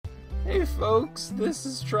Hey folks, this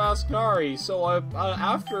is Trasknari. So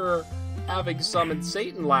after having summoned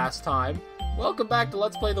Satan last time, welcome back to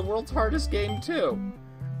Let's Play the World's Hardest Game 2,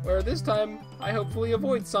 where this time I hopefully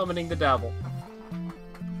avoid summoning the devil.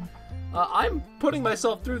 I'm putting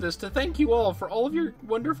myself through this to thank you all for all of your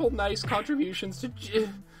wonderful, nice contributions to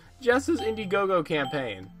Jess's Indiegogo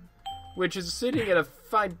campaign, which is sitting at a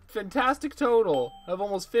fantastic total of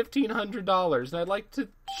almost $1,500, and I'd like to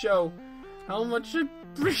show how much I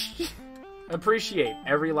appreciate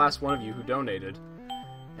every last one of you who donated.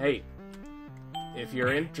 Hey, if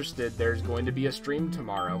you're interested, there's going to be a stream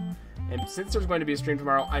tomorrow, and since there's going to be a stream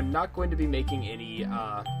tomorrow, I'm not going to be making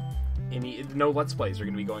no Let's Plays are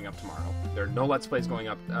going to be going up tomorrow. There are no Let's Plays going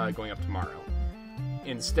up tomorrow.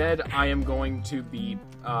 Instead, I am going to be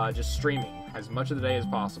just streaming as much of the day as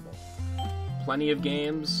possible. Plenty of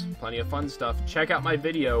games, plenty of fun stuff. Check out my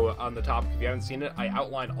video on the topic if you haven't seen it. I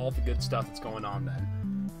outline all the good stuff that's going on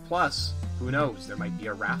then. Plus, who knows, there might be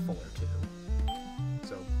a raffle or two.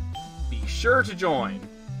 So, be sure to join.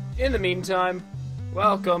 In the meantime,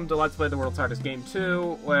 welcome to Let's Play the World's Hardest Game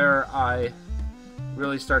 2, where I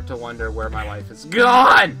really start to wonder where my life is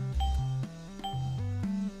gone!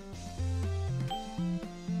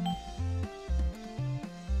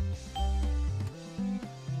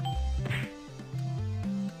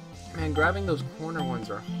 Man, grabbing those corner ones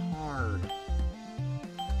are hard.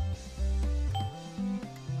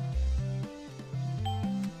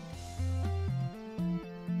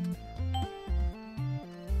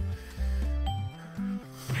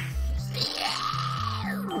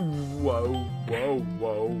 Whoa, whoa,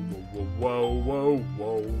 whoa, whoa, whoa, whoa,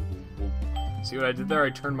 whoa. See what I did there? I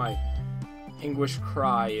turned my anguish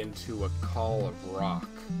cry into a call of rock.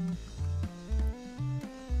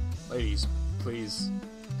 Ladies, please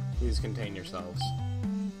contain yourselves.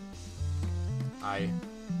 I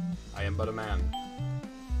am but a man.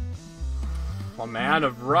 A man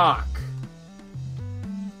of rock.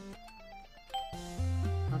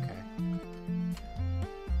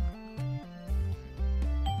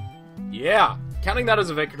 Yeah! Counting that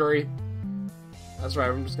as a victory. That's right,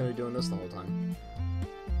 I'm just gonna be doing this the whole time.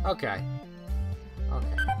 Okay.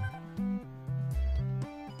 Okay.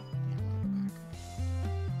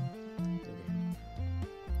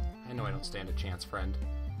 I know I don't stand a chance, friend.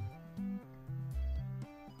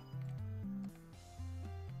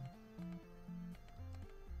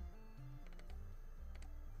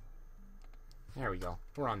 There we go.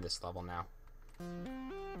 We're on this level now.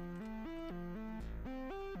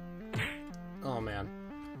 Oh man,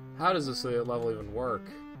 how does this level even work?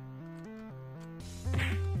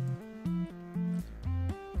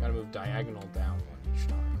 Gotta move diagonal down one each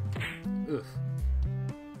time. Oof.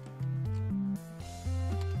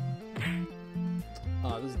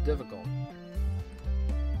 Oh, this is difficult.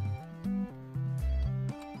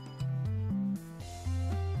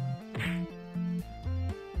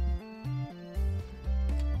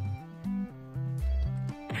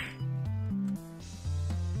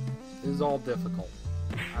 This is all difficult.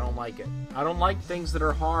 I don't like it. I don't like things that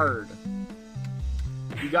are hard.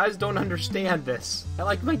 You guys don't understand this. I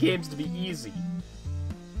like my games to be easy.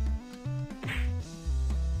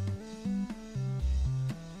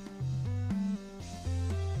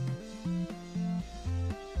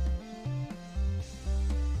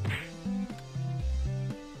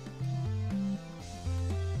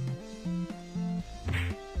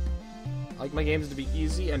 I like my games to be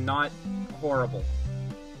easy and not horrible.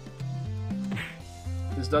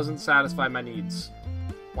 This doesn't satisfy my needs.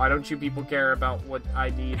 Why don't you people care about what I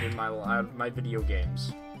need in my video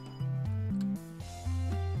games?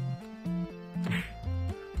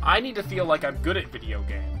 I need to feel like I'm good at video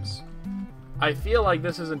games. I feel like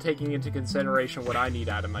this isn't taking into consideration what I need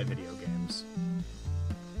out of my video games.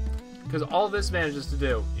 Because all this manages to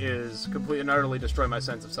do is completely and utterly destroy my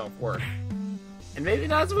sense of self-worth. And maybe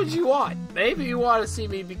that's what you want. Maybe you want to see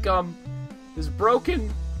me become this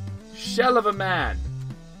broken shell of a man.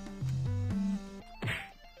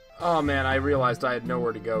 Oh man, I realized I had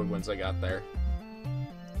nowhere to go once I got there.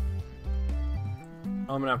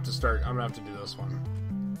 I'm gonna have to do this one.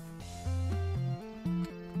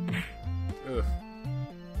 Ugh.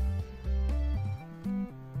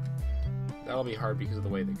 That'll be hard because of the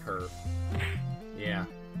way they curve. Yeah.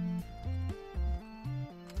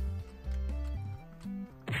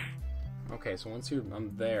 Okay, so once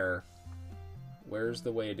I'm there, where's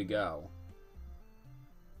the way to go?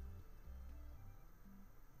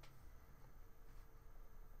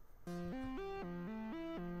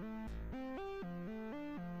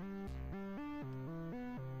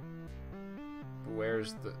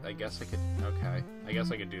 Where's the... I guess I could... Okay. I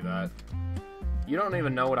guess I could do that. You don't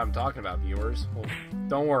even know what I'm talking about, viewers. Well,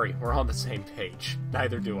 don't worry, we're on the same page.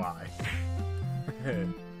 Neither do I.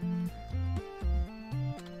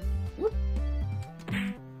 Whoop.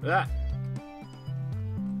 That.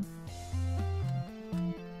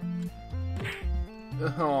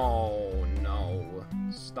 Oh, no.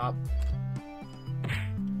 Stop.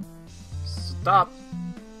 Stop.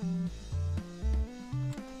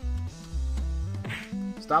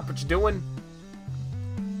 Stop what you're doing.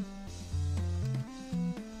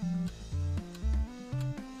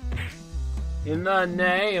 In the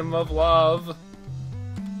name of love.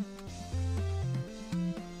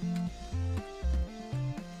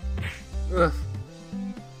 Ugh.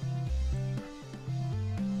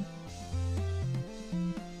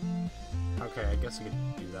 Okay, I guess I could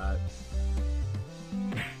do that.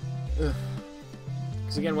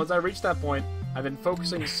 Because again, once I reach that point, I've been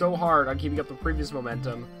focusing so hard on keeping up the previous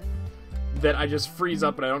momentum that I just freeze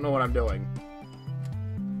up and I don't know what I'm doing.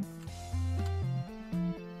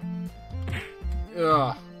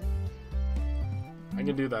 Ugh. I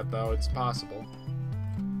can do that, though. It's possible.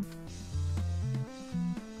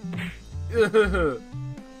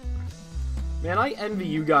 Man, I envy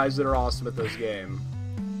you guys that are awesome at this game.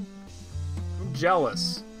 I'm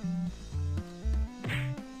jealous.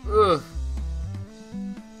 Ugh.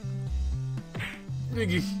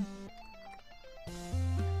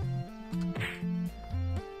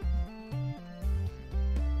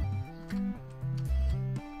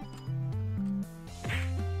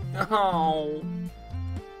 Oh.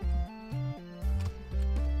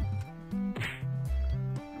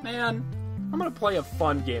 Man, I'm gonna play a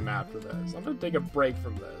fun game after this. I'm gonna take a break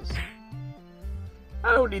from this.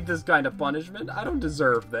 I don't need this kind of punishment. I don't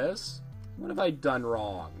deserve this. What have I done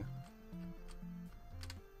wrong?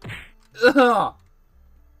 Ugh!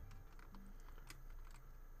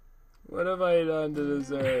 What have I done to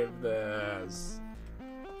deserve this?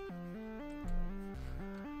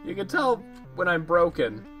 You can tell when I'm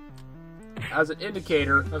broken as an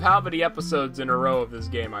indicator of how many episodes in a row of this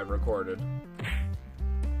game I've recorded.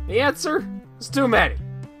 The answer is too many.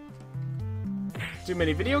 Too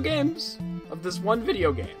many video games of this one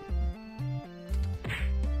video game.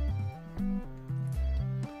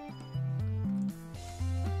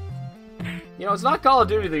 You know, it's not Call of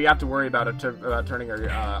Duty that you have to worry about turning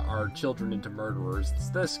our children into murderers. It's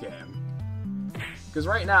this game. Because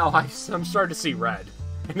right now, I'm starting to see red.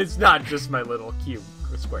 And it's not just my little cube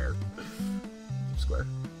square. Square.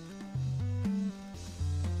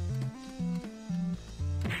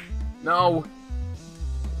 No.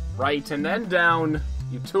 Right, and then down.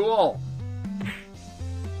 You tool.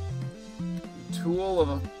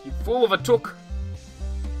 You fool of a took.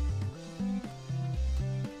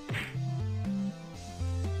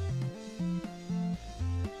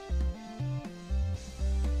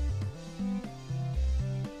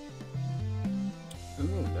 Ooh,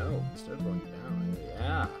 no. Instead of going down.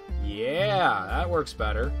 Yeah. Yeah, that works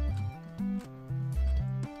better.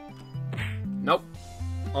 Nope.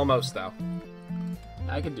 Almost, though.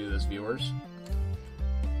 I can do this, viewers.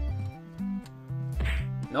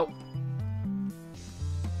 Nope.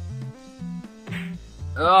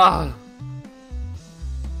 Ugh.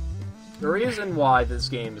 The reason why this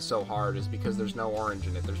game is so hard is because there's no orange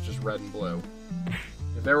in it. There's just red and blue.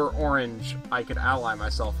 If there were orange, I could ally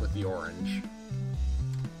myself with the orange.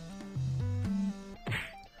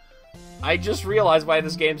 I just realized why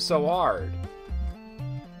this game's so hard.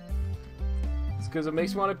 It's because it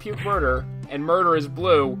makes me want to puke murder, and murder is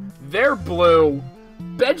blue. They're blue.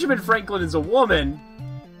 Benjamin Franklin is a woman.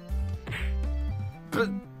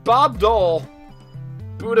 Bob Dole.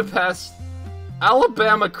 Budapest.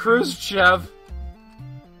 Alabama Khrushchev.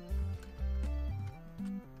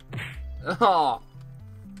 Oh.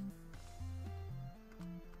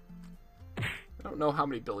 I don't know how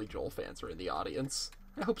many Billy Joel fans are in the audience.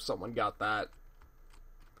 I hope someone got that.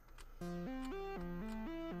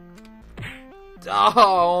 Oh,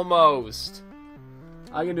 almost.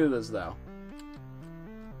 I can do this, though.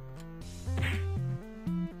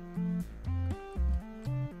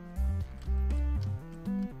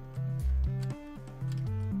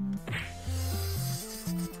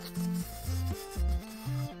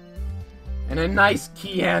 And a nice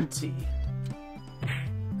Chianti.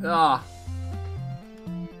 Ah.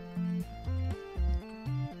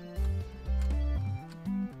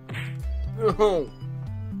 Oh.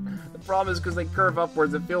 The problem is because they curve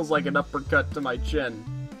upwards, it feels like an uppercut to my chin.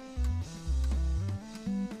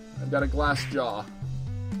 I've got a glass jaw.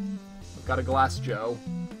 I've got a glass Joe.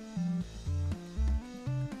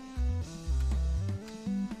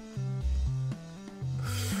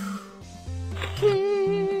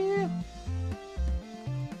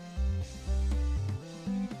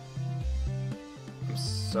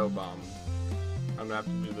 so bummed. I'm gonna have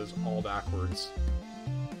to do this all backwards.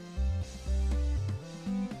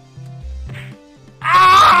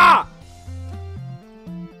 Ah!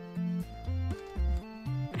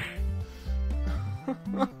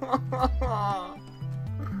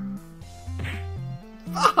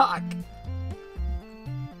 Fuck!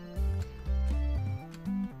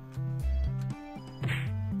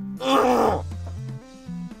 Ugh!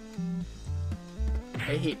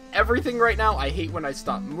 I hate everything right now. I hate when I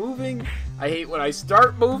stop moving. I hate when I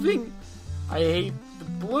start moving. I hate the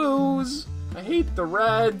blues. I hate the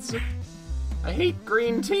reds. I hate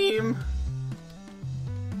green team.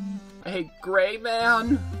 I hate gray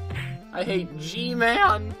man. I hate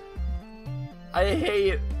G-man. I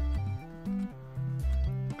hate...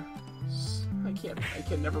 I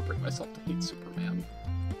can never bring myself to hate Superman.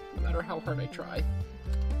 No matter how hard I try.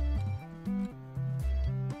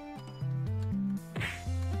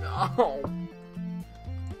 No.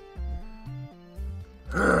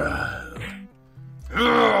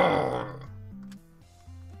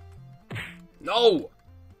 No!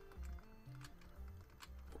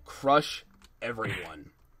 Crush everyone.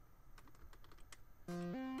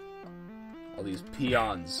 All these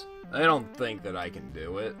peons. I don't think that I can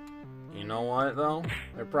do it. You know what, though?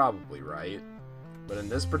 They're probably right. But in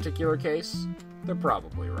this particular case, they're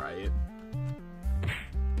probably right.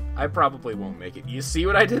 I probably won't make it. You see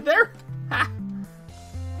what I did there? Ha!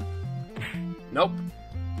 Nope.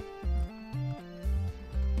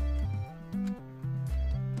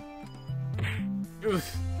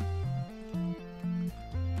 Oof.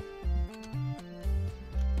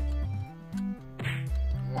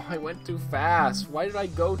 Oh, I went too fast. Why did I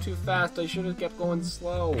go too fast? I should have kept going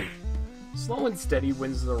slow. Slow and steady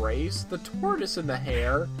wins the race. The tortoise and the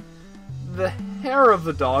hare. The hair of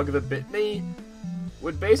the dog that bit me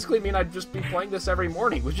would basically mean I'd just be playing this every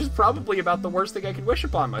morning, which is probably about the worst thing I could wish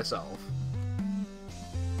upon myself.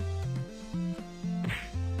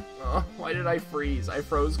 Oh, why did I freeze? I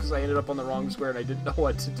froze because I ended up on the wrong square and I didn't know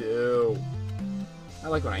what to do. I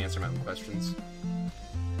like when I answer my own questions.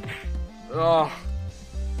 Ugh.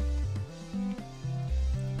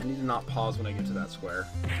 I need to not pause when I get to that square.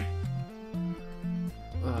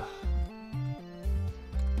 Ugh.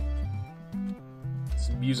 This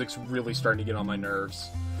music's really starting to get on my nerves.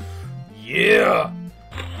 Yeah!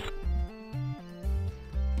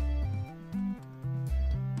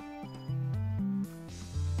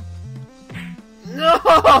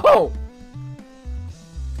 No!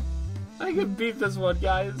 I can beat this one,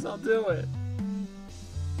 guys. I'll do it.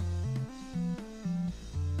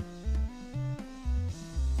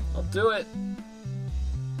 I'll do it.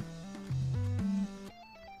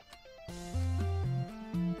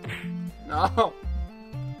 No.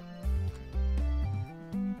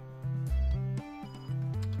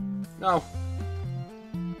 No.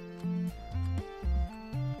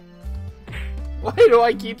 Why do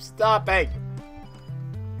I keep stopping?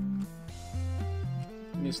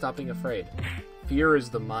 I need to stop being afraid. Fear is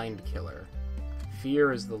the mind killer.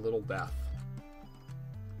 Fear is the little death.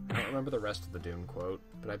 I don't remember the rest of the Dune quote,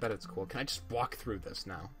 but I bet it's cool. Can I just walk through this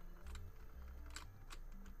now?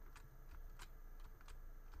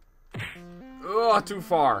 Ugh, too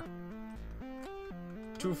far.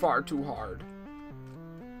 Too far, too hard.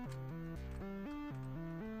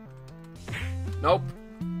 Nope.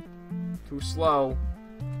 Too slow.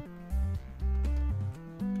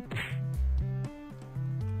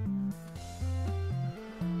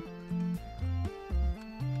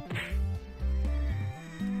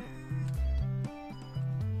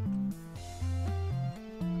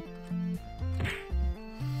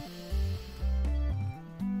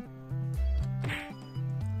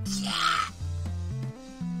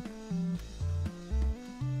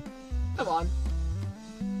 Come on.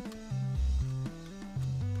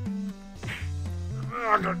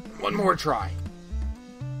 One more try.